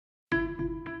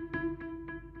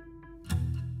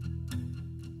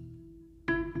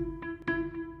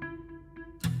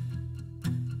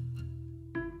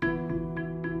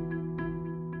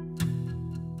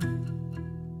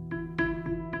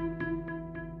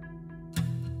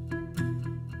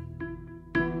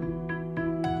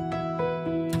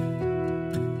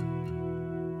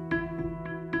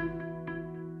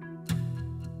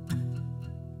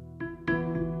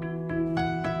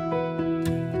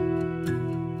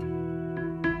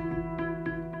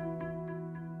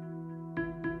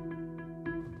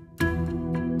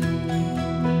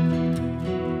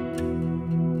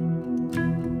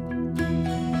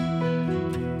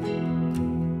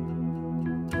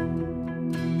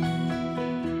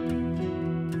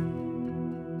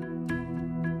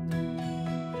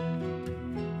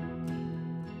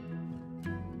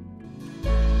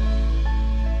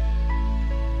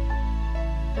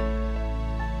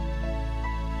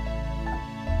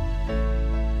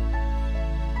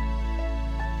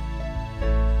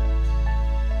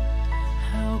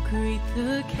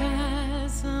the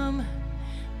chasm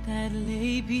that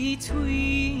lay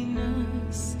between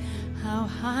us, how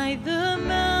high the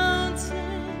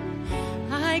mountain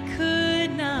I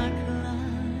could not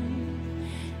climb.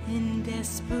 In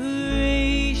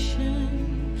desperation,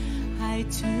 I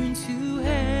turned to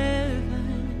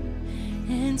heaven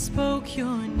and spoke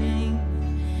your name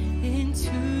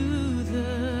into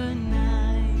the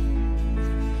night.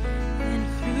 And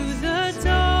through the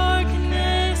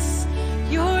darkness,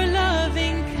 your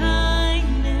loving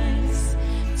kindness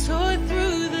tore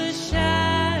through the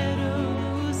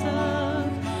shadows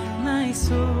of my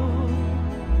soul.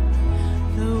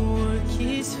 The work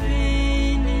is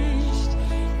finished,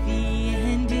 the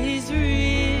end is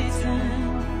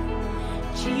risen.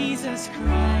 Jesus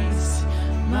Christ,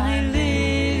 my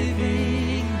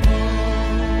living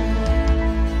hope.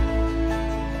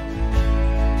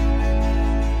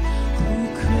 Who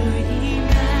could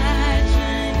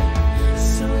imagine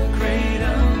so great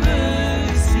a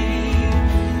mercy?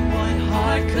 What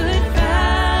heart could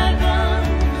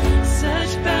fathom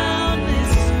such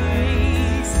boundless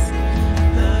grace?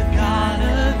 The God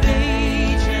of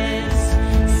ages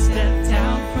stepped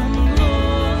down from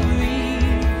glory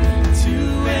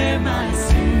to wear my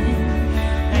sin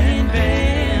and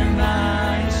bear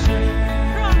my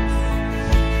shame.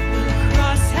 The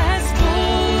cross has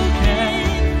spoken,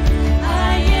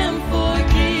 I am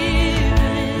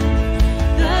forgiven.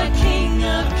 The King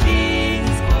of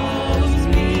Kings calls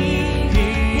me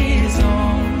his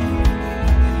own.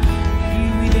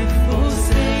 Beautiful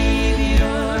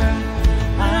Savior,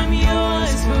 I'm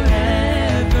yours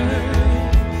forever.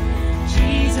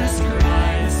 Jesus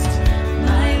Christ,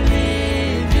 my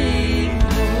living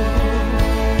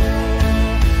hope.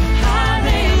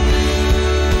 Hallelujah,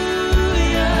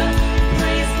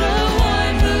 praise the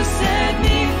one who set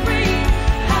me free.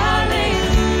 Hallelujah,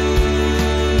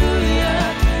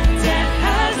 death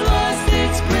has lost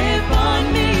its grip on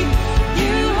me.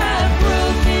 You have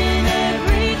broken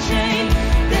every chain.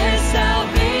 There's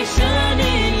salvation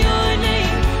in your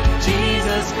name,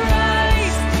 Jesus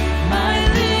Christ, my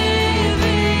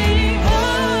living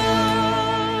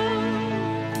hope.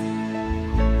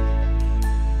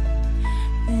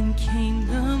 Then came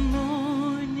the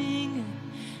morning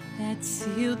that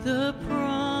sealed the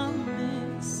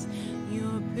promise.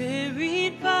 Your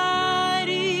buried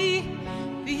body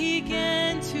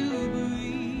began to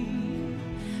breathe.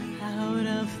 Out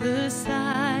of the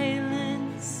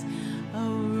silence, a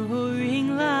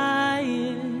roaring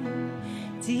lion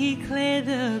declared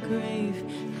the grave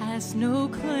has no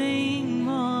claim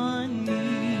on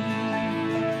me.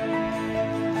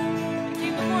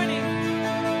 Came the morning.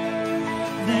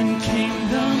 Then came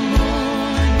the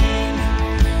morning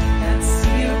that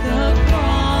sealed the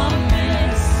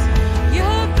promise.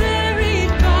 Your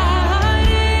buried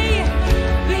body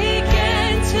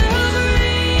began to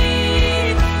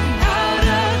breathe. Out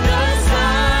of the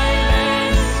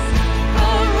silence, a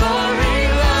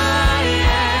roaring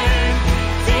lion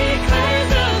declared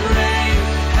the grave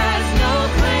has no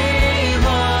claim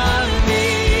on me.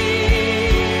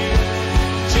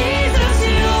 Jesus,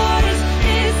 yours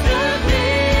is the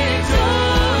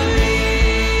victory.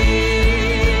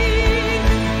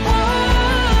 Oh,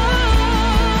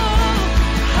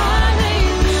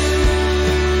 hallelujah,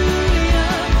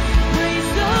 praise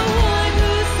the one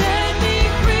who set me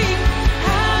free.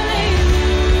 Hallelujah,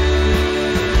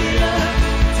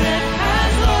 death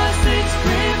has lost its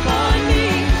grip on me.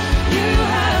 You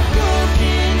have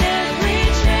broken every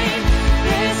chain.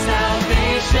 There's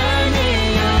salvation in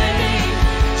your name,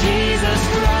 Jesus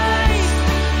Christ,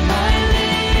 my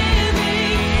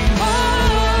living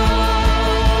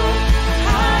hope.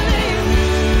 Hallelujah,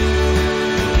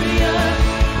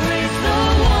 praise the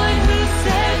one who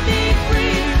set me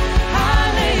free.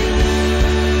 Hallelujah,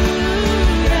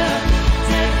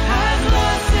 death has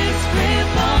lost its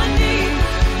grip on me.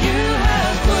 You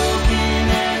have broken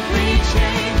every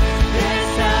chain. There's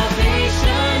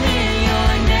salvation in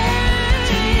your name,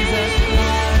 Jesus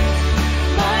Christ,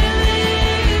 my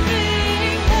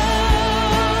living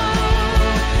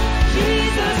hope.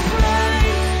 Jesus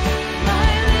Christ,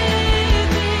 my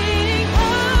living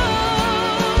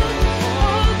hope.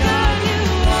 Oh God, you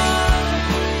are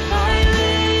my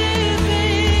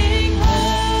living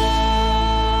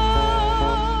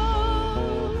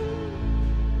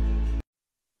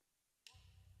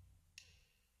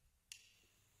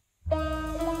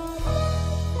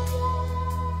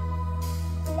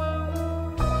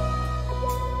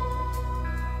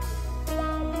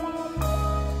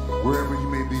Wherever you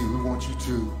may be, we want you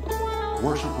to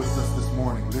worship with us this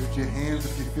morning. Lift your hands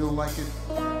if you feel like it.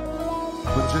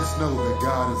 But just know that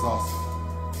God is awesome.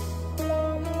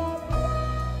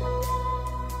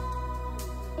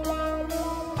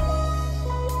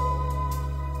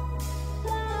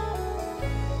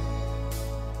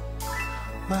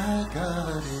 My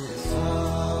God is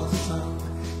awesome.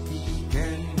 He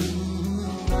can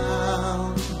move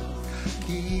mountains,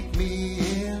 keep me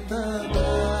in the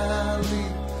valley,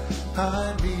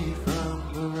 hide me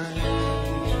from the rain.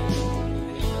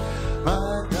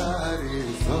 My God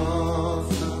is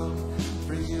awesome,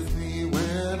 frees me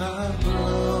when I'm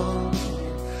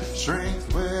broken,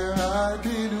 strength where I've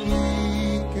been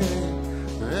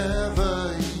weakened,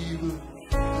 wherever He will.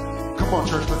 Come on,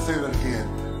 church, let's say that again.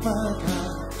 My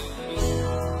God,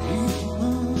 He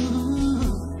moves,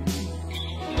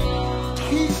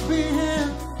 keeps me in the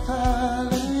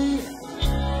valley,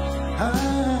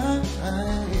 hide.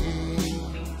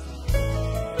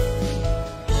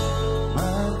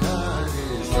 My God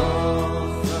is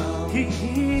awesome. He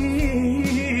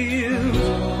heals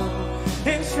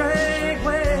and strength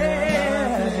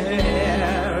where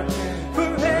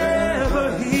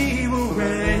forever He will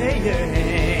reign.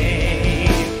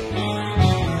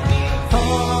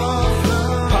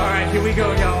 All right, here we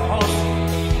go, y'all.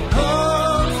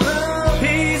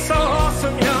 He's so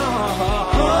awesome, y'all.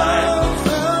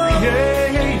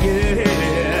 Yeah,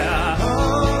 yeah.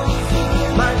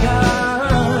 My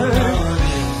God.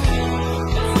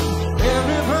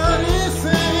 Everybody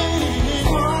sing.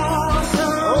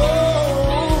 Awesome.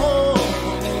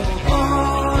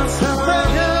 Awesome. My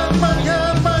God, my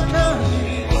God, my God.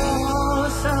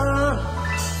 Awesome.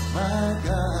 My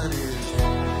God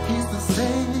He's the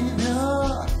Savior,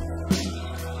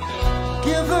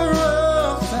 giver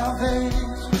of salvation.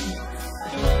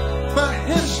 By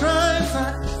His stripes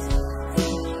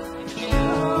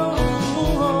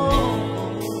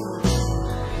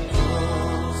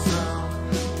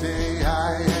someday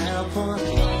I am for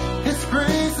His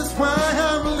grace is why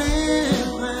I'm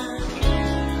living.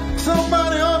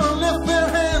 Somebody ought to lift their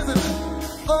hands and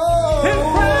And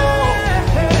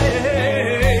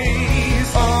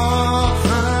praise.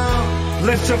 awesome,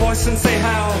 Lift your voice and say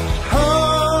how.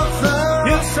 awesome,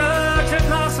 You're such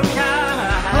an awesome God.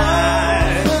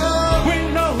 We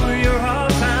know you're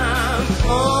awesome.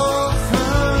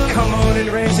 awesome, Come on and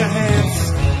raise your hands.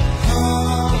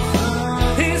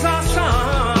 He's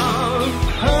awesome.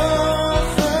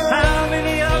 How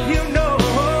many of you know?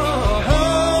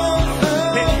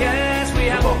 And yes, we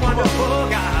have a wonderful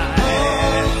God.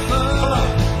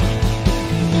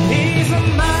 He's a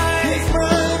mighty,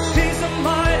 He's a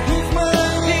mighty,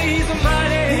 He's a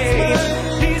mighty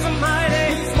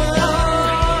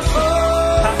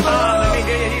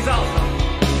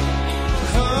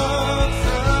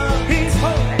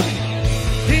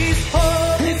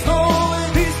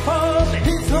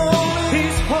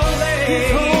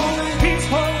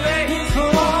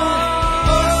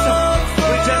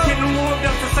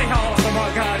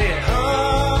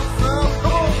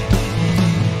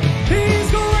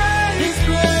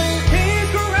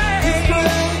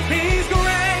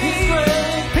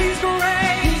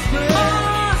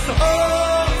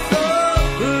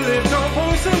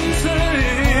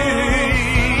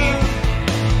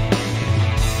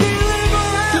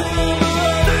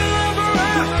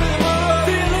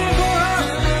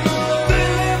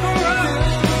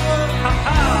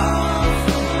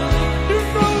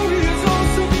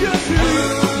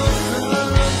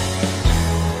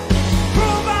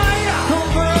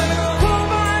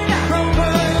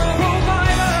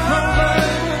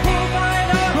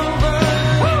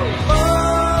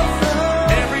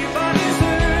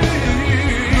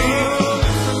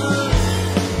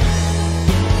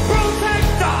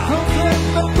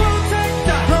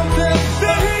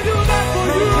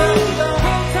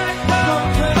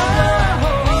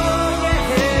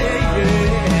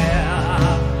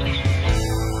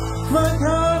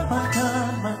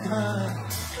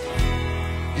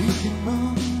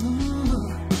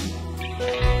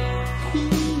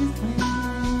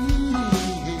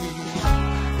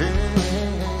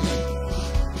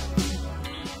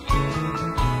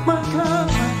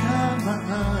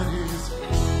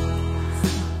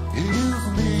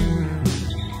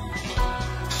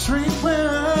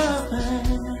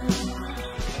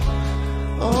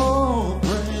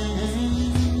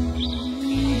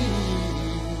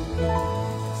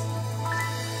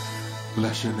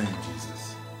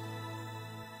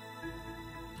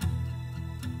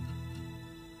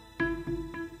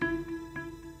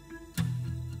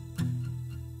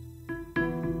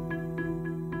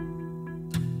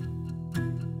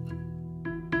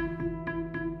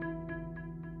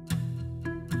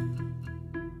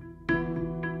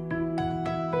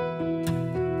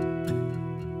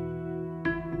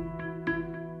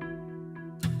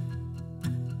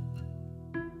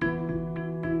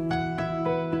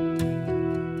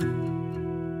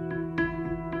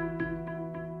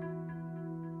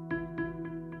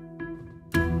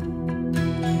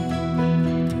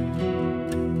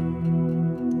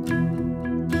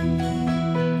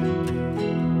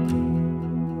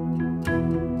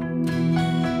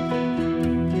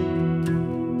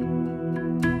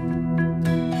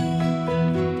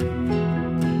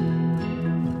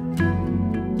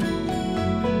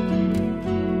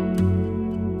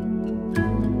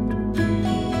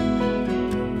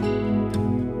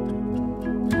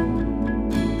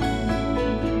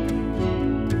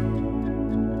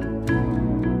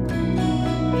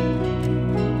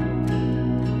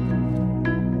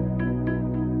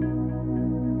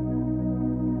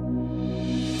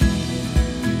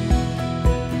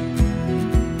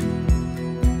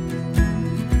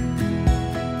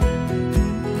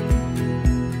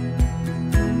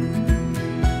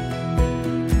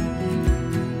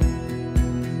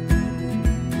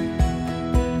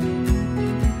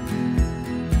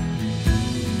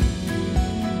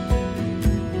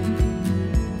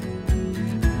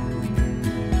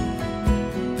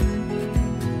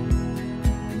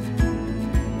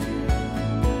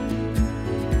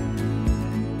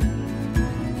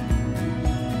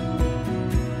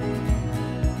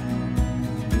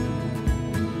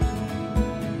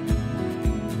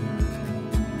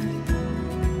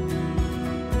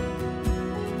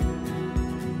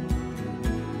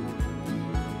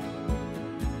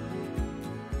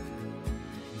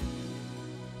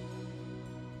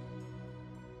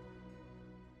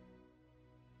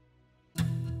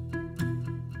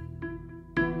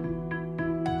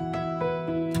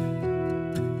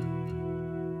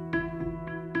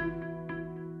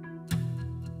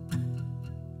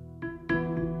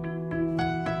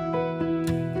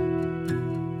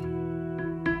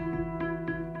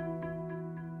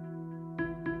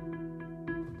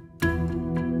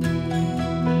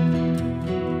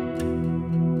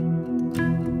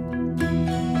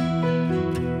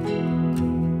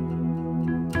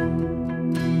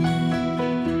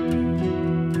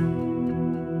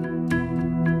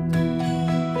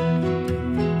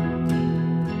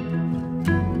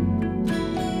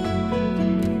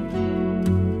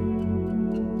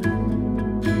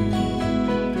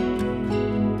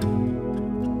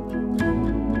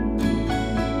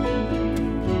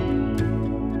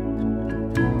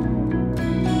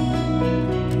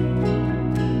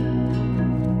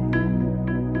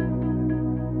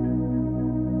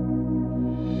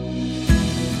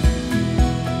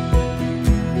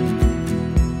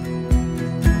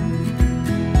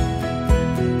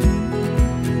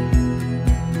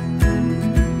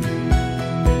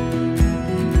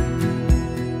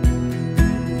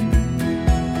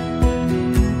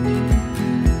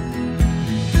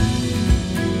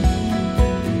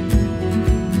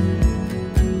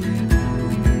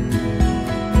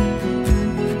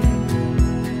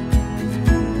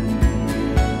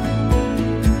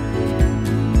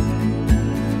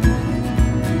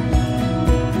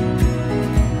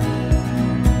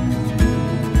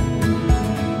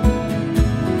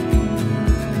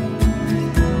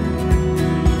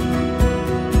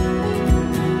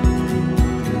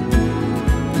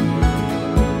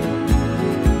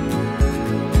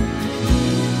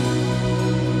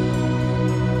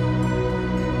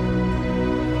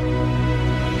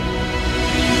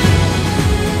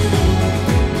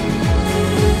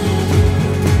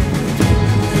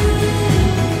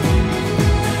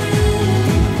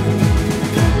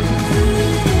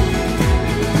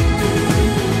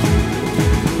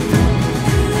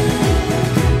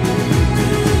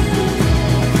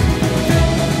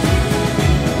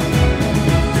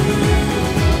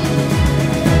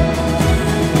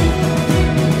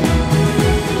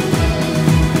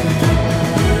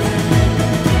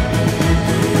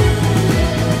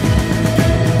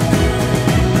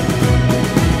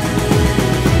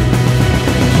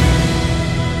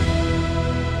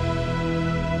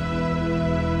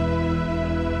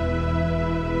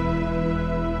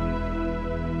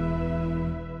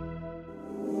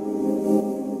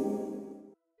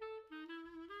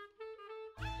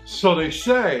So they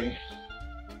say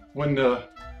when the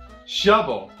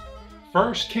shovel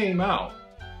first came out,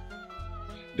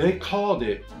 they called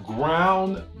it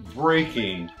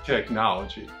groundbreaking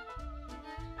technology.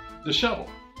 The shovel.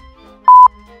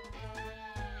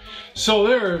 So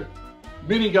there are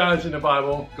many guys in the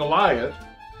Bible, Goliath,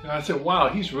 and I said, wow,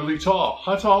 he's really tall.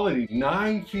 How tall is he?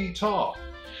 9 feet tall.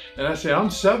 And I said,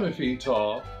 I'm 7 feet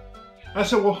tall. I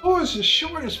said, well, who is the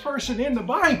shortest person in the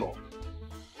Bible?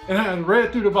 And I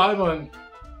read through the Bible and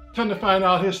come to find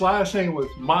out his last name was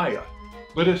Maya,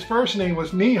 but his first name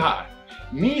was Nehi.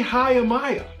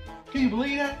 Nehemiah. Can you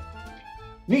believe that?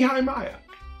 Nehemiah.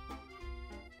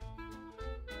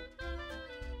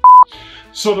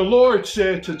 So the Lord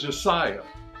said to Josiah,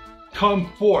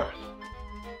 come forth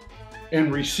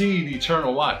and receive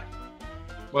eternal life.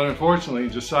 But unfortunately,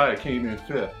 Josiah came in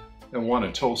 5th and won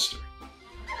a toaster.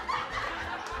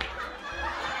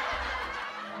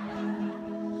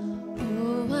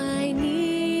 Oh, I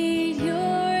need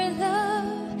your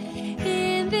love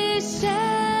in this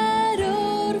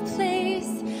shadowed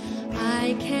place.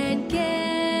 I can't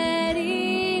get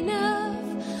enough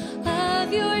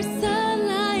of your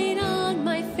sunlight on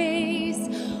my face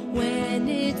when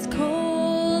it's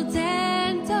cold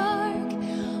and dark,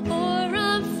 or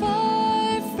I'm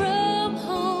far from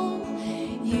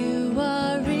home. You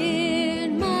are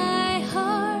in my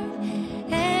heart,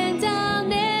 and I'll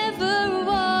never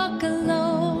walk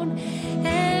alone.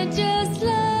 And just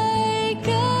like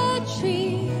a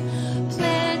tree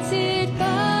planted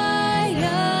by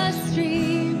a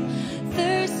stream,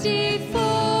 thirsty for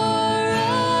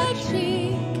a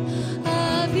drink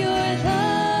of your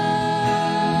love,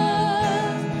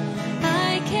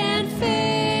 I can't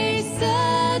face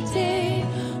a day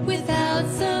without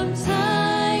some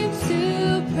time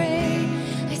to pray.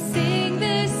 I sing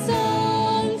this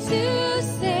song to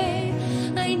say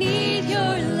I need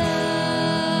your love.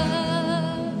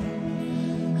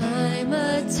 I'm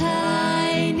a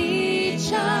tiny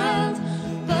child,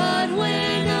 but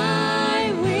when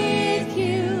I'm with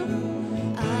you,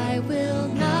 I will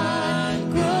not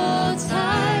grow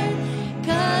tired,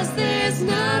 'cause there's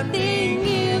nothing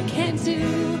you can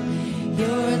do.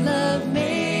 Your love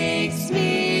makes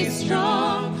me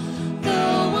strong,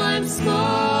 though I'm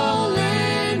small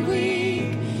and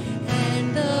weak,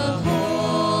 and the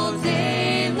whole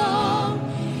day long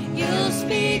you'll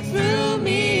speak through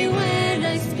me when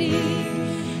I speak.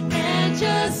 And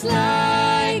just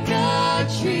like a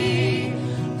tree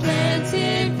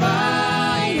planted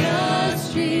by a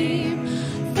stream,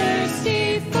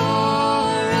 thirsty for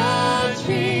a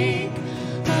drink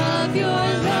of your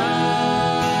love,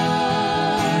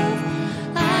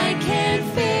 I can't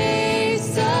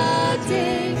face a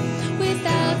day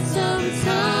without some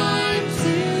time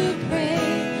to pray.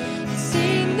 I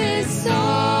sing this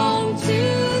song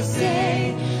to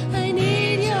say I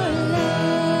need your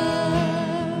love.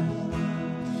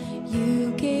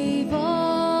 You gave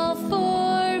all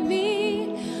for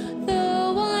me,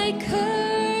 though I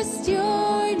cursed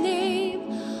your name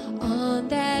on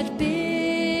that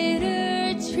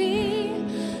bitter tree.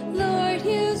 Lord,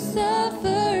 you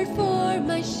suffered for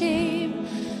my shame.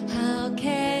 How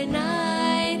can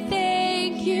I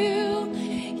thank you?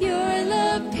 Your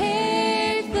love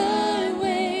paved the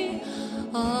way.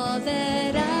 All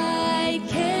that I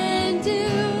can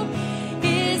do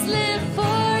is live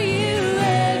for you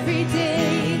every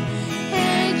day.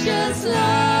 And just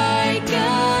like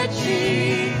a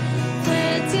tree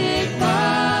planted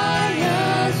by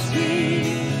a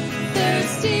stream,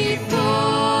 thirsty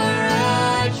for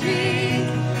a drink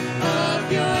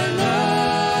of your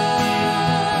love,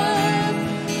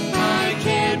 I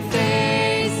can't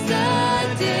face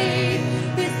a day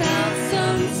without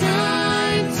some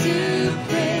time to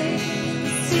pray.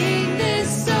 Sing this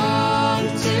song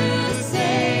to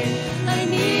say I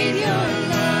need your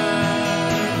love.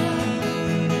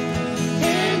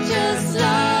 And just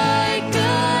like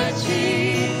a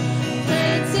tree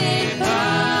planted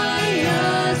by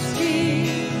a stream,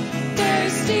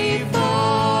 thirsty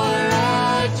for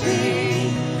a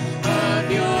drink of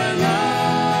your love,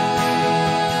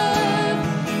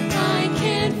 I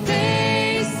can't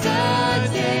face a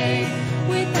day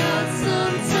without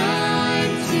some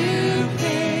time to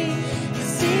pray.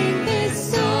 Sing this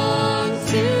song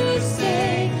to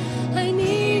say I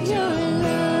need your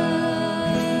love.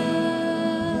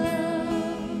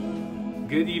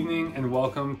 Good evening and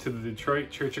welcome to the Detroit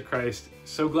Church of Christ.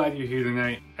 So glad you're here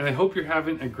tonight, and I hope you're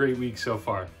having a great week so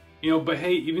far. But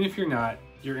hey, even if you're not,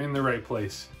 you're in the right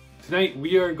place. Tonight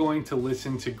we are going to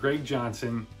listen to Greg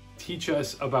Johnson teach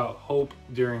us about hope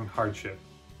during hardship.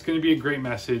 It's going to be a great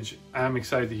message. I'm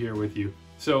excited to hear it with you.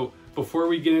 So Before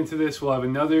we get into this, we'll have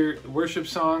another worship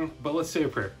song, but let's say a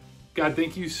prayer. God,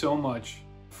 thank you so much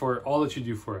for all that you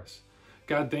do for us.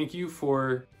 God, thank you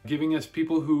for giving us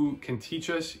people who can teach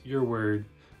us your word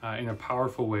in a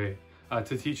powerful way,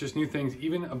 to teach us new things,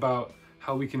 even about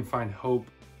how we can find hope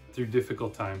through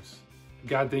difficult times.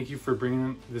 God, thank you for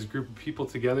bringing this group of people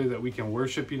together that we can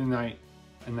worship you tonight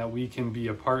and that we can be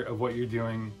a part of what you're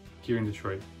doing here in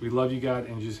Detroit. We love you, God,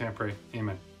 and in Jesus' name I pray.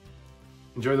 Amen.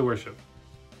 Enjoy the worship.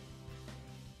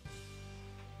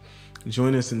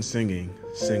 Join us in singing.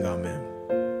 Sing Amen.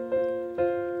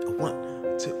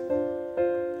 1,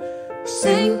 2.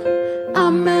 Sing,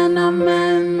 Amen,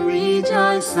 Amen,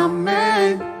 rejoice,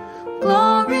 Amen.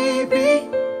 Glory be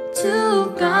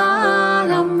to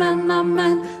God, Amen,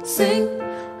 Amen. Sing,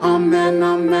 Amen,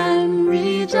 Amen,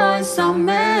 rejoice,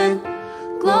 Amen.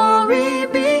 Glory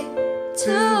be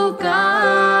to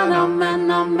God,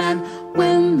 Amen, Amen.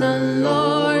 When the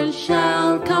Lord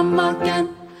shall come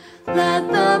again, let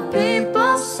the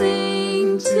people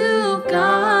sing to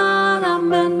God,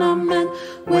 amen, amen.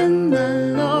 When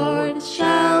the Lord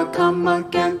shall come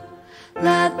again,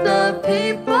 let the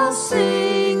people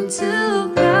sing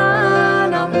to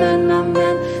God, amen,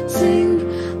 amen. Sing,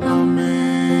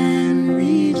 amen,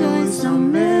 rejoice,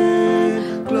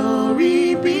 amen.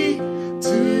 Glory be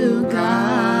to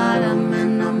God,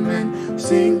 amen, amen.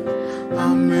 Sing,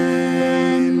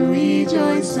 amen,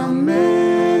 rejoice,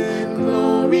 amen.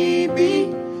 Glory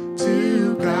be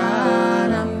to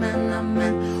God, amen,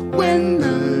 amen. When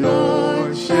the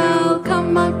Lord shall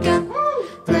come again,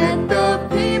 let the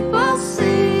people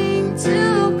sing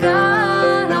to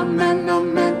God, amen,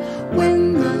 amen.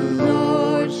 When the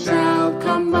Lord shall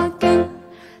come again,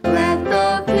 let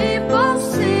the people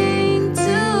sing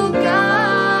to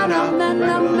God, amen,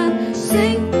 amen.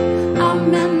 Sing,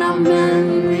 amen,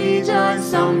 amen,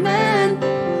 rejoice, amen.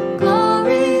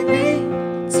 Glory be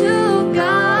to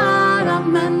God,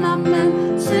 amen,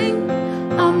 amen. Sing,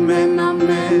 amen,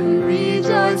 amen,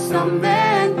 rejoice,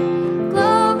 amen.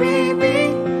 Glory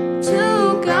be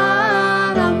to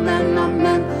God, amen,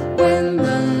 amen. When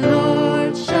the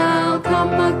Lord shall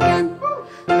come again,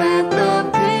 let the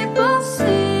people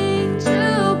sing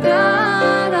to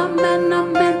God, amen,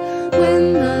 amen.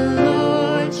 When the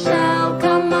Lord shall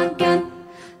come again,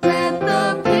 let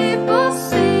the people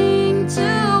sing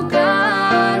to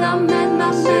God, amen,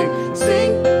 amen.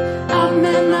 Sing,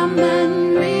 amen,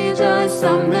 amen, rejoice,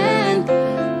 amen.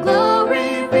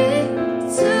 Glory be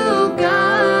to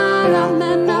God,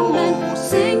 amen, amen.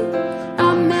 Sing,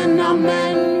 amen,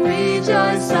 amen,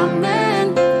 rejoice,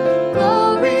 amen.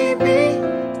 Glory be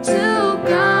to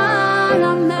God,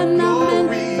 amen,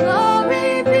 amen.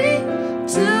 Glory be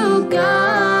to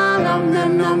God,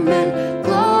 amen, amen.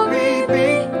 Glory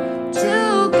be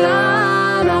to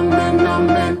God, amen,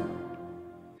 amen.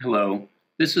 Hello,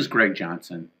 this is Greg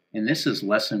Johnson, and this is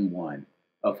Lesson 1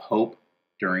 of Hope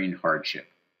During Hardship.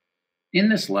 In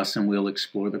this lesson, we'll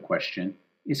explore the question,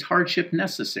 is hardship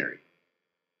necessary?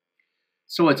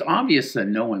 So it's obvious that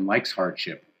no one likes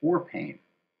hardship or pain.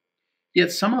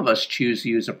 Yet some of us choose to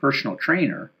use a personal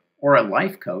trainer or a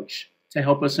life coach to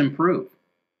help us improve.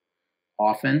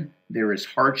 Often, there is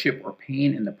hardship or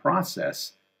pain in the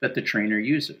process that the trainer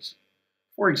uses.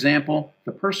 For example,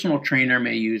 the personal trainer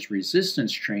may use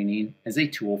resistance training as a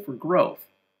tool for growth.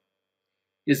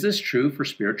 Is this true for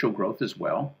spiritual growth as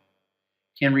well?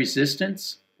 Can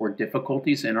resistance or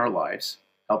difficulties in our lives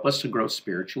help us to grow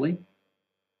spiritually?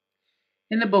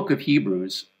 In the book of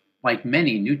Hebrews, like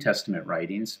many New Testament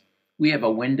writings, we have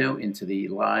a window into the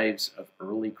lives of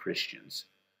early Christians.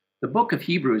 The book of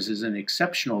Hebrews is an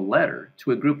exceptional letter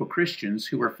to a group of Christians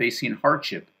who are facing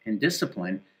hardship and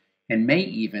discipline and may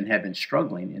even have been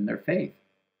struggling in their faith.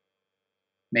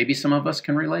 Maybe some of us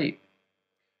can relate.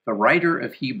 The writer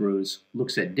of Hebrews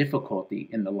looks at difficulty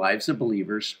in the lives of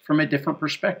believers from a different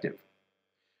perspective.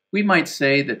 We might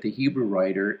say that the Hebrew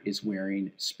writer is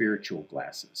wearing spiritual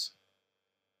glasses.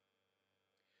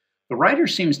 The writer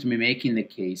seems to be making the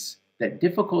case that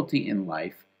difficulty in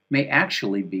life may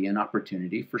actually be an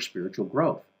opportunity for spiritual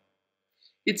growth.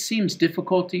 It seems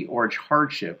difficulty or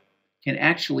hardship can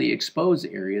actually expose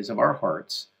areas of our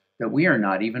hearts that we are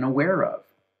not even aware of.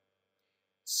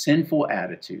 Sinful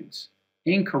attitudes,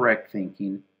 incorrect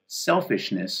thinking,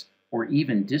 selfishness, or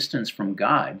even distance from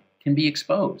God can be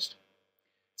exposed.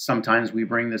 Sometimes we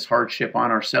bring this hardship on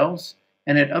ourselves,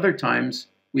 and at other times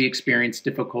we experience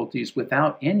difficulties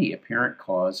without any apparent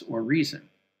cause or reason.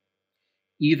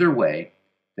 Either way,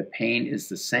 the pain is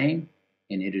the same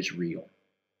and it is real.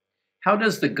 How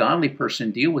does the godly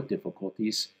person deal with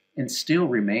difficulties and still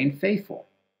remain faithful?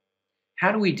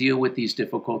 How do we deal with these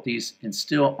difficulties and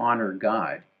still honor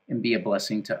God and be a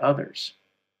blessing to others?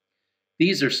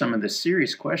 These are some of the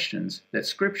serious questions that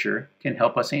Scripture can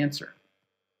help us answer.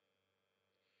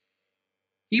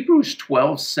 Hebrews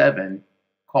 12:7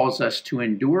 calls us to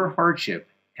endure hardship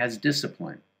as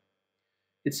discipline.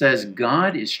 It says,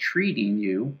 God is treating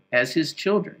you as his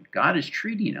children. God is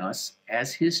treating us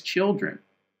as his children.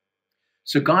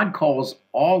 So God calls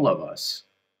all of us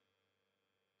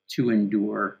to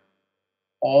endure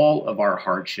all of our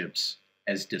hardships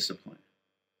as discipline.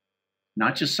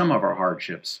 Not just some of our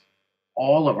hardships,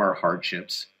 all of our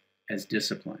hardships as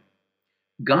discipline.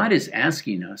 God is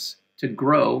asking us to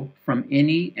grow from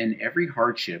any and every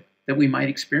hardship that we might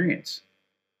experience.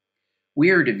 We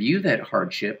are to view that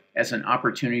hardship as an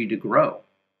opportunity to grow.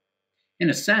 In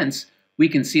a sense, we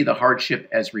can see the hardship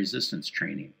as resistance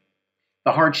training.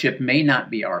 The hardship may not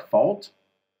be our fault,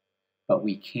 but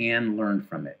we can learn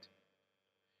from it.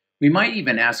 We might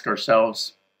even ask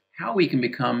ourselves how we can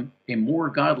become a more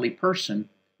godly person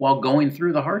while going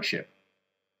through the hardship.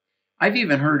 I've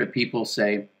even heard of people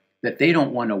say that they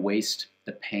don't want to waste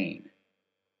the pain.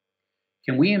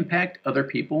 Can we impact other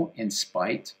people in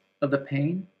spite of the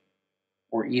pain,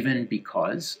 or even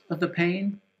because of the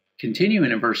pain?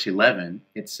 Continuing in verse 11,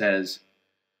 it says,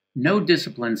 no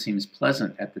discipline seems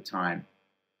pleasant at the time,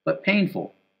 but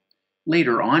painful.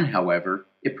 Later on, however,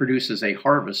 it produces a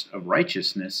harvest of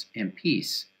righteousness and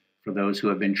peace for those who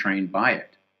have been trained by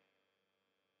it.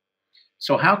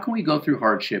 So how can we go through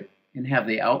hardship and have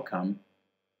the outcome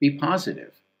be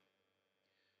positive?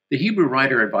 The Hebrew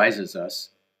writer advises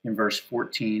us in verse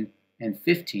 14 and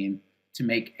 15 to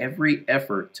make every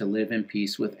effort to live in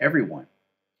peace with everyone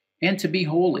and to be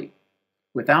holy.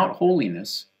 Without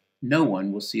holiness, no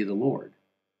one will see the Lord.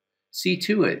 See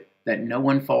to it that no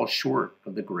one falls short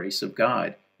of the grace of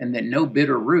God and that no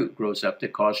bitter root grows up to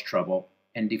cause trouble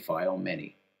and defile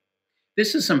many.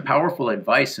 This is some powerful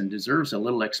advice and deserves a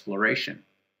little exploration.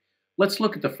 Let's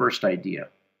look at the first idea.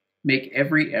 Make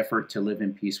every effort to live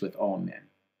in peace with all men.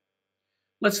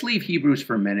 Let's leave Hebrews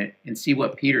for a minute and see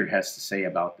what Peter has to say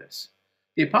about this.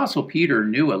 The Apostle Peter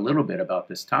knew a little bit about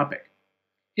this topic.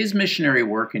 His missionary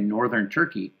work in northern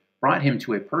Turkey brought him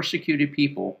to a persecuted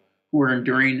people who were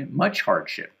enduring much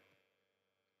hardship.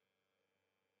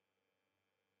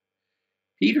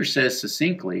 Peter says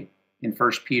succinctly in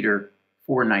 1 Peter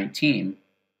 4:19,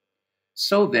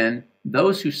 so then,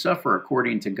 those who suffer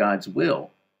according to God's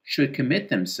will should commit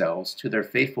themselves to their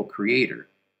faithful Creator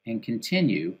and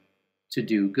continue to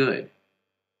do good.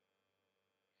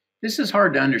 This is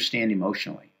hard to understand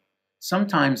emotionally.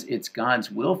 Sometimes it's God's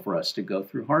will for us to go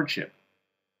through hardship.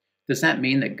 Does that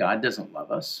mean that God doesn't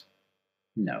love us?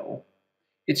 No.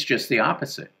 It's just the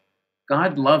opposite.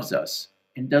 God loves us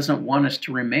and doesn't want us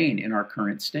to remain in our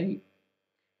current state.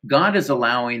 God is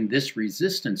allowing this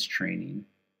resistance training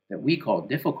that we call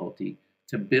difficulty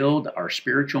to build our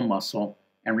spiritual muscle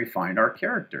and refine our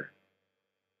character.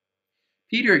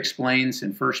 Peter explains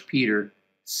in 1 Peter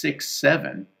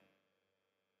 6:7,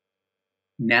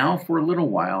 now for a little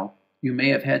while you may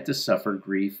have had to suffer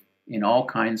grief in all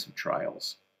kinds of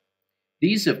trials.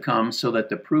 These have come so that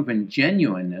the proven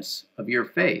genuineness of your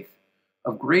faith,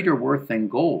 of greater worth than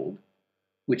gold,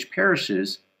 which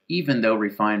perishes even though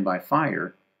refined by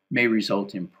fire, may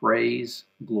result in praise,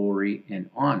 glory, and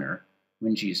honor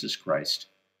when Jesus Christ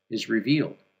is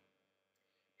revealed.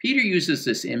 Peter uses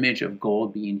this image of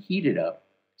gold being heated up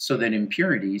so that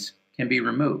impurities can be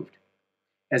removed.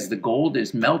 As the gold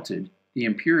is melted, the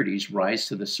impurities rise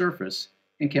to the surface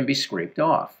and can be scraped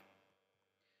off.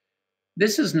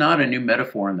 This is not a new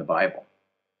metaphor in the Bible.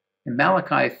 In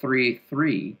Malachi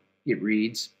 3:3, it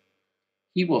reads,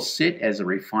 he will sit as a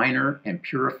refiner and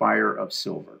purifier of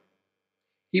silver.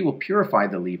 He will purify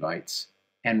the Levites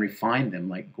and refine them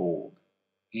like gold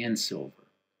and silver.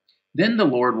 Then the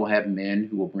Lord will have men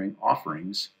who will bring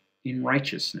offerings in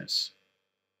righteousness.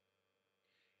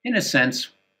 In a sense,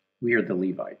 we are the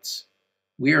Levites.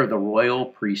 We are the royal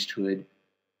priesthood,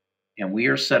 and we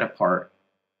are set apart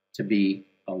to be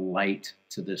a light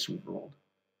to this world.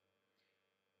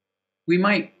 We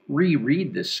might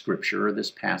reread this scripture or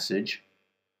this passage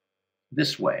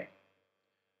this way.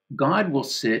 God will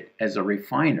sit as a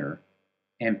refiner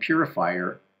and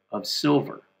purifier of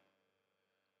silver.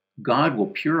 God will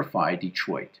purify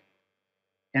Detroit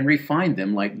and refine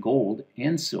them like gold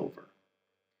and silver.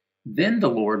 Then the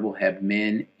Lord will have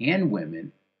men and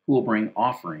women who will bring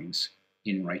offerings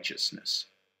in righteousness.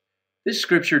 This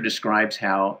scripture describes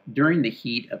how, during the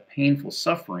heat of painful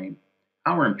suffering,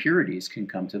 our impurities can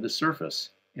come to the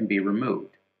surface and be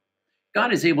removed.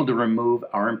 God is able to remove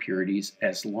our impurities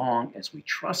as long as we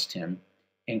trust Him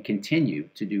and continue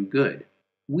to do good.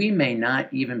 We may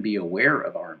not even be aware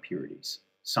of our impurities.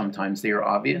 Sometimes they are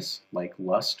obvious, like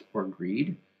lust or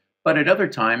greed, But at other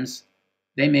times,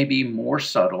 they may be more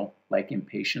subtle, like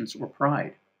impatience or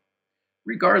pride.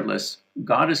 Regardless,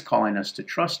 God is calling us to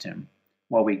trust Him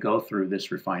while we go through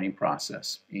this refining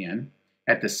process. And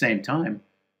at the same time,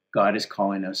 God is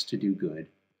calling us to do good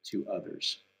to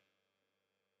others.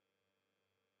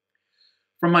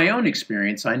 From my own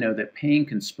experience, I know that pain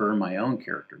can spur my own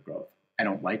character growth. I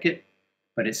don't like it,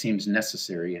 but it seems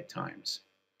necessary at times.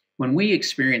 When we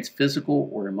experience physical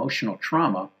or emotional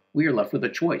trauma, we are left with a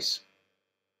choice.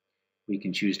 We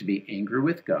can choose to be angry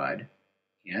with God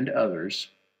and others,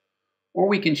 or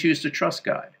we can choose to trust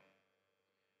God.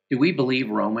 Do we believe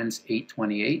Romans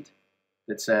 8:28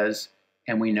 that says,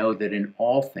 "And we know that in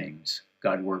all things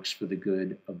God works for the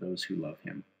good of those who love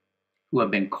Him, who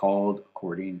have been called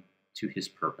according to His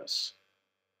purpose"?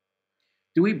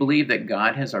 Do we believe that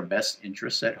God has our best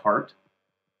interests at heart?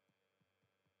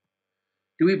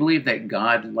 Do we believe that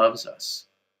God loves us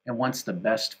and wants the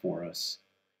best for us,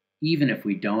 even if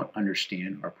we don't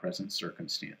understand our present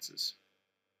circumstances?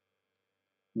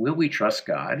 Will we trust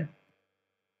God?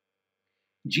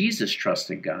 Jesus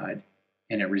trusted God,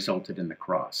 and it resulted in the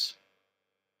cross.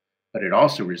 But it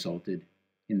also resulted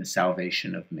in the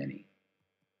salvation of many.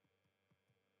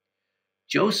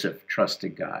 Joseph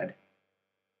trusted God,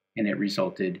 and it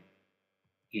resulted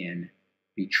in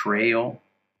betrayal,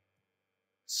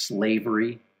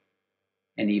 slavery,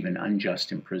 and even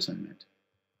unjust imprisonment.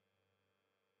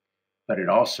 But it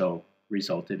also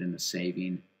resulted in the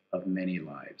saving of many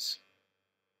lives.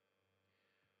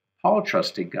 Paul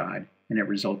trusted God, and it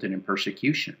resulted in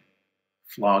persecution,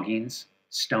 floggings,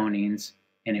 stonings,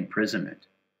 and imprisonment.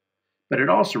 But it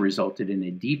also resulted in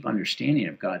a deep understanding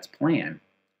of God's plan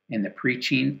and the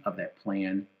preaching of that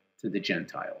plan to the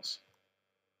Gentiles.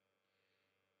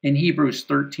 In Hebrews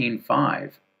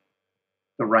 13:5,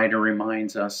 the writer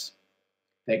reminds us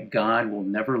that God will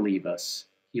never leave us,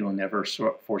 He will never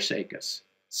forsake us.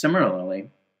 Similarly,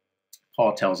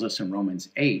 Paul tells us in Romans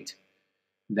 8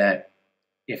 that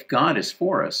if God is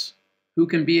for us, who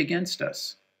can be against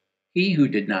us? He who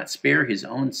did not spare His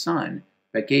own Son,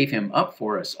 but gave Him up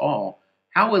for us all,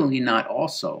 how will He not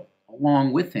also,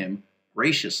 along with Him,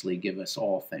 graciously give us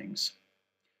all things?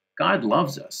 God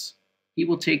loves us. He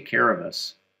will take care of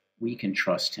us. We can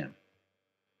trust Him.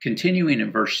 Continuing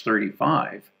in verse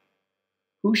 35,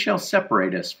 who shall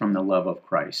separate us from the love of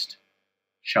Christ?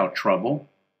 Shall trouble,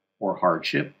 or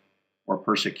hardship, or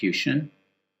persecution,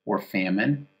 or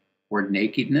famine, or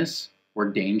nakedness, or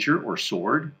danger, or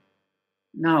sword?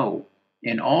 No,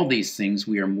 in all these things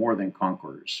we are more than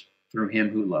conquerors, through Him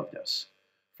who loved us.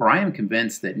 For I am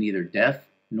convinced that neither death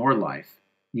nor life,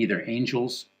 neither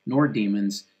angels nor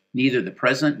demons, neither the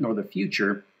present nor the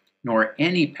future, nor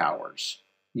any powers,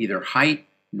 neither height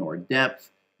nor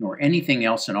depth, nor anything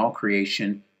else in all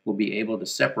creation will be able to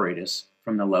separate us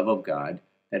from the love of God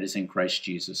that is in Christ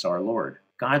Jesus our Lord.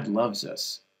 God loves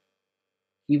us.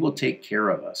 He will take care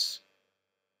of us.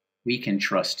 We can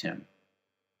trust Him.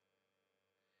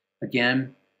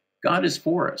 Again, God is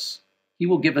for us. He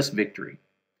will give us victory.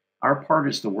 Our part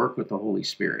is to work with the Holy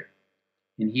Spirit.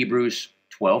 In Hebrews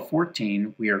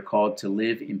 12:14, we are called to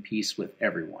live in peace with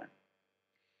everyone.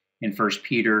 In 1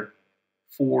 Peter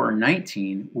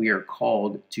 4:19, we are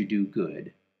called to do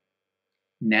good.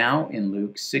 Now in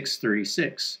Luke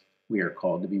 6:36, we are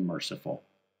called to be merciful.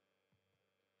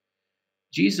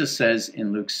 Jesus says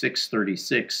in Luke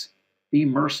 6:36, be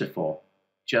merciful,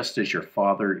 just as your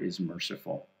Father is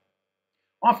merciful.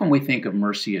 Often we think of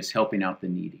mercy as helping out the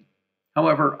needy.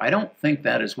 However, I don't think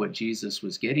that is what Jesus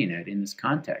was getting at in this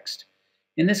context.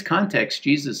 In this context,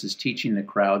 Jesus is teaching the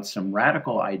crowd some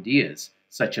radical ideas,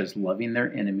 such as loving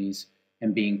their enemies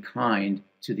and being kind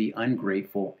to the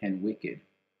ungrateful and wicked.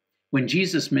 When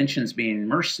Jesus mentions being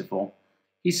merciful,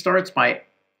 He starts by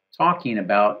talking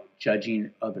about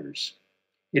judging others.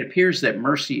 It appears that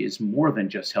mercy is more than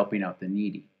just helping out the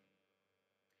needy.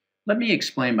 Let me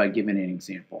explain by giving an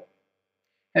example.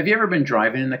 Have you ever been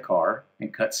driving in the car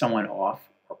and cut someone off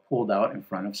or pulled out in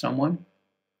front of someone?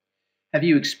 Have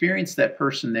you experienced that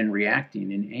person then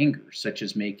reacting in anger, such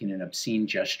as making an obscene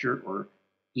gesture or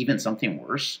even something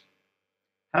worse?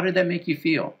 How did that make you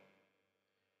feel?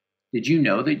 Did you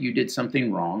know that you did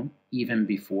something wrong even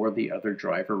before the other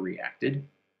driver reacted?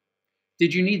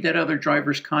 Did you need that other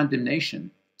driver's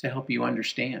condemnation to help you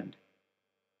understand?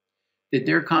 Did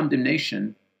their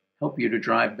condemnation help you to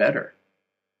drive better?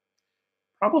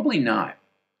 Probably not.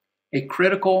 A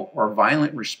critical or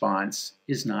violent response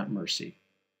is not mercy.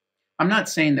 I'm not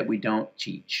saying that we don't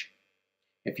teach.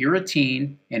 If you're a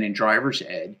teen and in driver's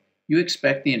ed, you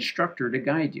expect the instructor to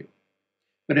guide you.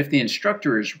 But if the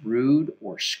instructor is rude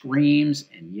or screams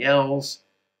and yells,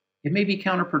 it may be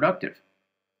counterproductive.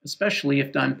 especially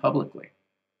if done publicly.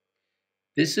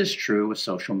 This is true with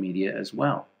social media as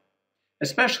well,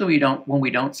 especially when we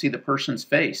don't see the person's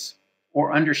face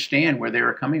or understand where they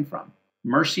are coming from.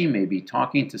 Mercy may be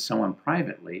talking to someone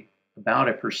privately about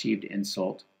a perceived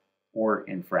insult or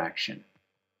infraction.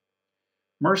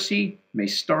 Mercy may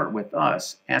start with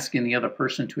us asking the other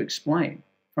person to explain,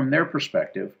 from their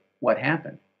perspective, what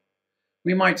happened.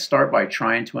 We might start by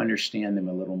trying to understand them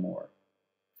a little more.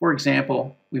 For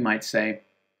example, we might say,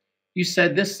 "You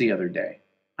said this the other day.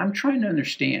 I'm trying to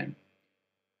understand.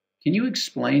 Can you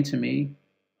explain to me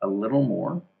a little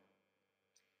more?"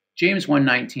 James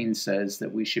 1:19 says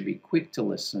that we should be quick to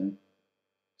listen,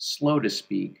 slow to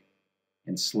speak,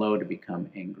 and slow to become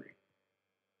angry.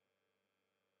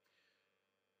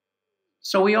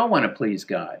 So we all want to please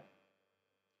God.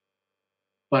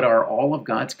 But are all of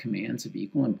God's commands of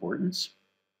equal importance?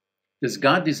 Does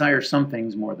God desire some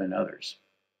things more than others?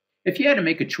 If you had to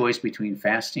make a choice between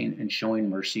fasting and showing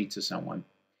mercy to someone,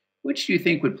 which do you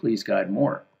think would please God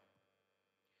more?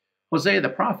 Hosea the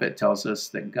prophet tells us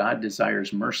that God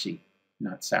desires mercy,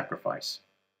 not sacrifice.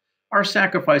 Our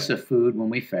sacrifice of food when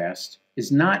we fast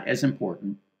is not as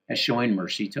important as showing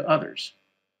mercy to others.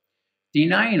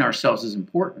 Denying ourselves is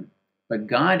important, but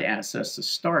God asks us to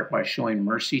start by showing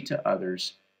mercy to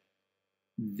others.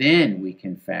 Then we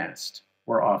can fast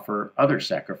or offer other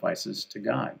sacrifices to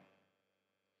God.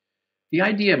 The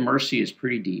idea of mercy is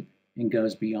pretty deep and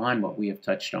goes beyond what we have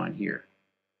touched on here.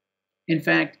 In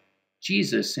fact,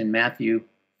 Jesus in Matthew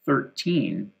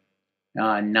 9,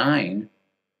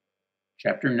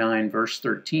 chapter 9, verse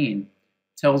 13,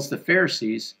 tells the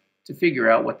Pharisees to figure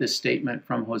out what this statement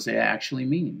from Hosea actually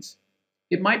means.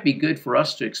 It might be good for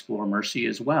us to explore mercy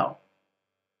as well.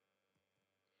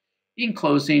 In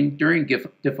closing, during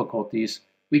difficulties,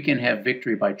 we can have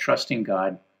victory by trusting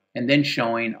God and then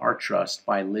showing our trust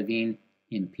by living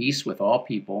in peace with all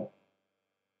people,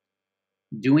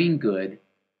 doing good,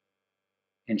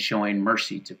 and showing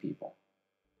mercy to people.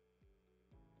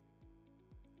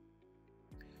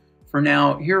 For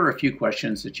now, here are a few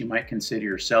questions that you might consider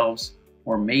yourselves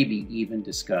or maybe even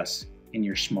discuss in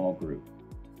your small group.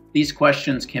 These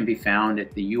questions can be found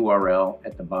at the URL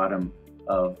at the bottom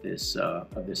of this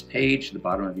page, the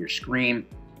bottom of your screen,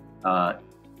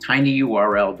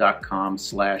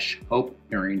 tinyurl.com/Hope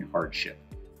During Hardship.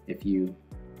 If you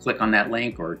click on that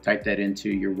link or type that into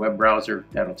your web browser,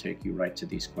 that'll take you right to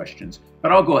these questions.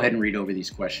 But I'll go ahead and read over these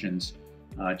questions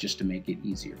just to make it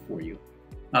easier for you.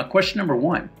 Question number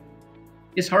 1,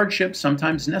 is hardship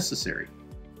sometimes necessary?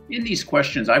 In these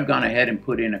questions, I've gone ahead and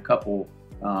put in a couple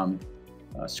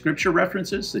scripture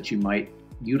references that you might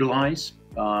utilize.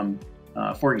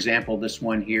 For example, this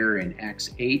one here in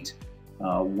Acts 8,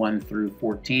 1 through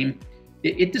 14.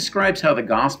 It describes how the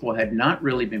gospel had not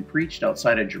really been preached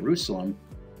outside of Jerusalem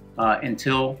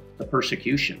until the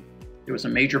persecution. There was a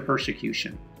major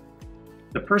persecution.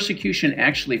 The persecution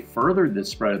actually furthered the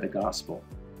spread of the gospel,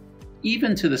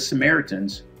 even to the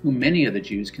Samaritans, who many of the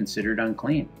Jews considered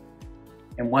unclean.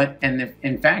 And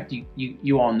in fact,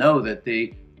 you all know that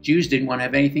the Jews didn't want to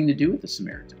have anything to do with the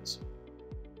Samaritans.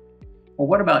 Well,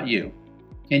 what about you?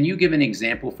 Can you give an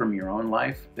example from your own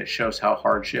life that shows how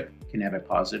hardship can have a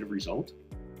positive result?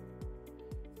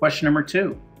 Question number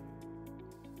 2.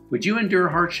 Would you endure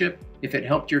hardship if it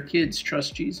helped your kids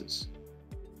trust Jesus?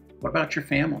 What about your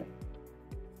family?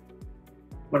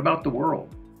 What about the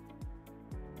world?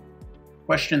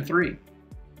 Question 3.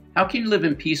 How can you live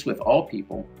in peace with all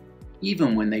people,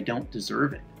 even when they don't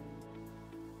deserve it?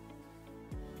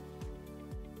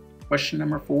 Question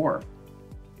number 4.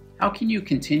 How can you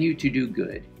continue to do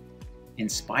good in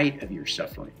spite of your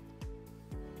suffering?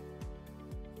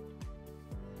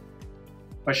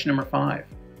 Question number 5.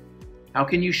 How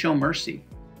can you show mercy?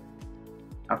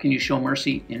 How can you show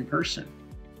mercy in person?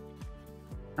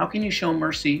 How can you show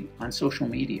mercy on social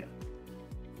media?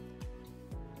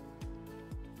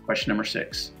 Question number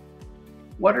 6.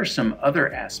 What are some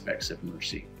other aspects of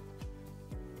mercy?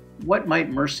 What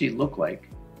might mercy look like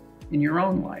in your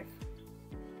own life?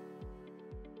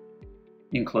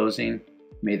 In closing,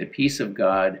 may the peace of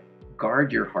God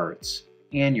guard your hearts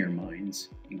and your minds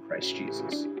in Christ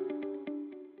Jesus.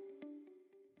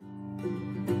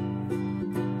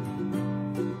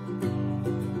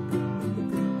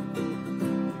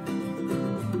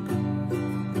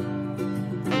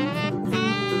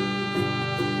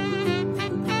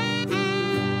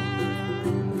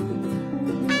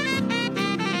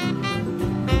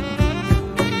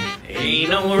 Ain't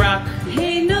no rock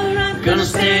Gonna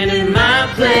stand in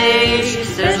my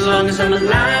place as long as I'm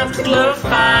alive to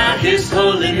glorify His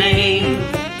holy name.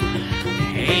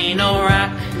 Ain't no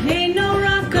rock Ain't no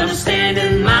rock gonna stand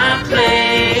in my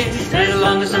place as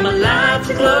long as I'm alive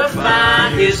to glorify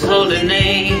His holy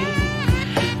name.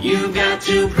 You've got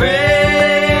to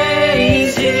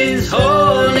praise His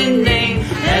holy name,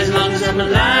 as long as I'm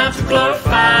alive to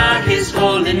glorify His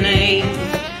holy name.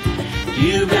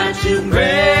 You've got to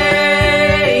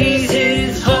praise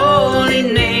His holy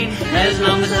name, as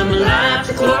long as I'm alive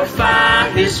to glorify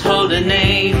His holy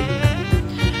name.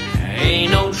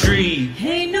 Ain't no tree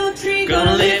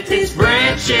gonna lift its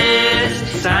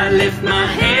branches. I lift my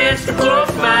hands to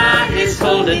glorify His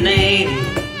holy name.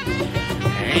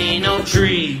 Ain't no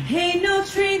tree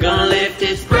gonna lift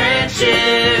its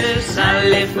branches. I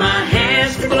lift my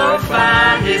hands to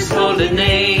glorify His holy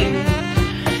name.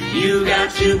 You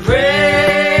got to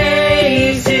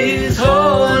praise His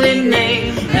holy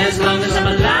name, as long as I'm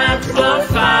alive to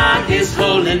glorify His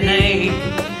holy name.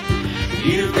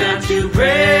 You've got to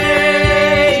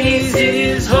praise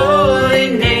His holy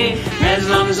name, as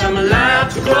long as I'm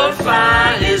alive to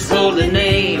glorify His holy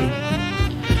name.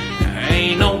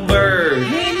 Ain't no bird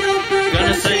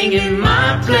gonna sing in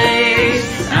my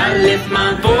place. I lift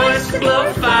my voice to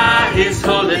glorify His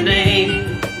holy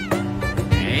name.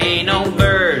 Ain't no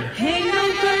bird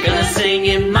gonna sing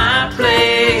in my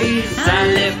place. I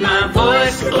lift my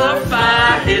voice to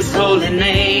glorify His holy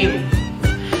name.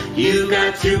 You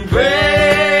got to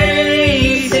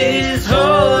praise His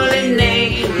holy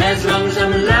name, as long as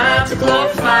I'm alive to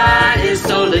glorify His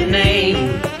holy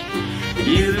name.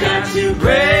 You got to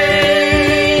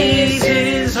praise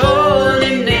His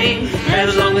holy name,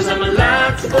 as long as I'm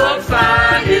alive to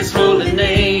glorify His holy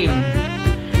name.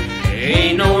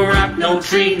 Ain't no rock, no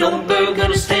tree, no bird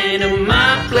gonna stand in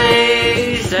my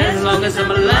place, as long as I'm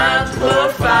alive to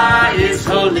glorify His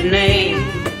holy name.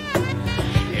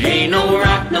 Ain't no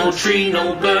rock, no tree,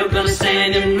 no bird gonna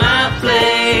stand in my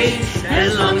place,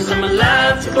 as long as I'm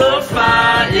alive to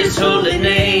glorify His holy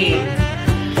name.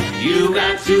 You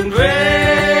got to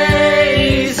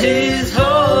praise His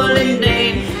holy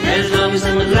name, as long as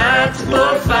I'm alive to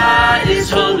glorify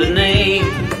His holy name.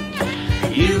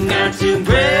 You got to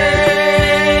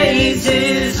praise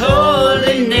His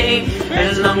holy name,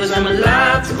 as long as I'm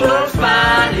alive to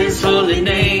glorify His holy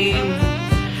name.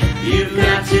 You've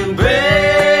got to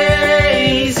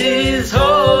praise His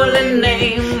holy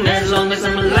name, as long as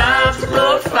I'm alive to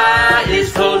glorify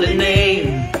His holy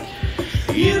name.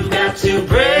 You've got to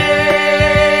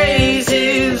praise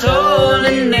His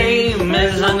holy name,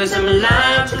 as long as I'm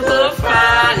alive to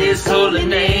glorify His holy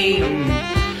name.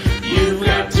 You've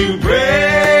got to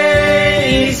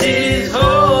praise His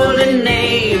holy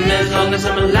name, as long as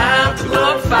I'm alive to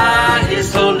glorify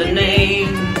His holy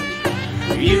name.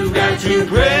 You've got to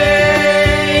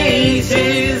praise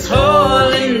His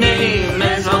holy name,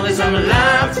 as long as I'm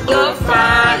alive to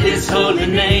glorify His holy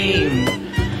name.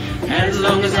 As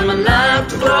long as I'm alive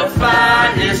to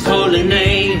glorify His holy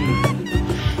name.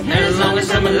 As long as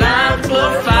I'm alive to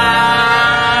glorify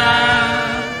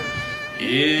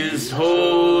His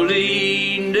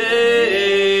holy name.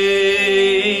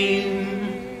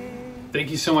 Thank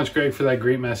you so much, Greg, for that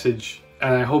great message.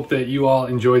 And I hope that you all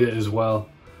enjoyed it as well.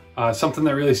 Something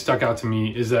that really stuck out to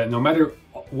me is that no matter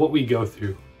what we go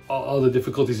through, all the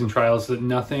difficulties and trials, that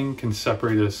nothing can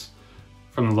separate us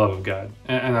from the love of God.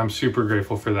 And I'm super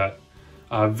grateful for that.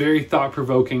 Very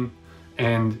thought-provoking,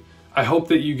 and I hope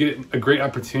that you get a great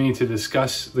opportunity to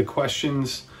discuss the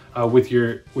questions with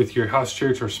your house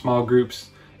church or small groups.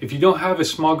 If you don't have a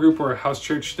small group or a house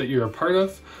church that you're a part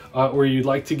of, or you'd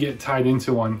like to get tied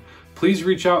into one, please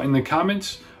reach out in the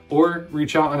comments or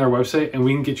reach out on our website, and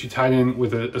we can get you tied in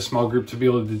with a small group to be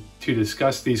able to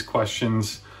discuss these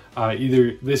questions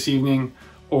either this evening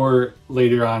or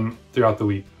later on throughout the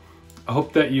week. I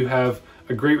hope that you have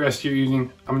a great rest of your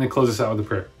evening. I'm going to close this out with a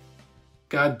prayer.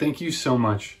 God, thank you so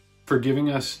much for giving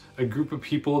us a group of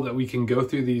people that we can go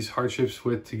through these hardships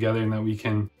with together, and that we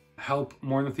can help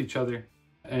mourn with each other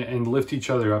and lift each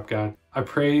other up, God. I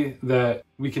pray that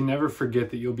we can never forget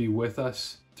that you'll be with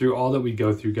us through all that we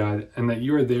go through, God, and that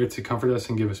you are there to comfort us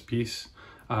and give us peace.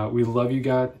 We love you,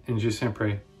 God. In Jesus' name I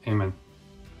pray. Amen.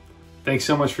 Thanks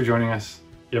so much for joining us.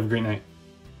 You have a great night.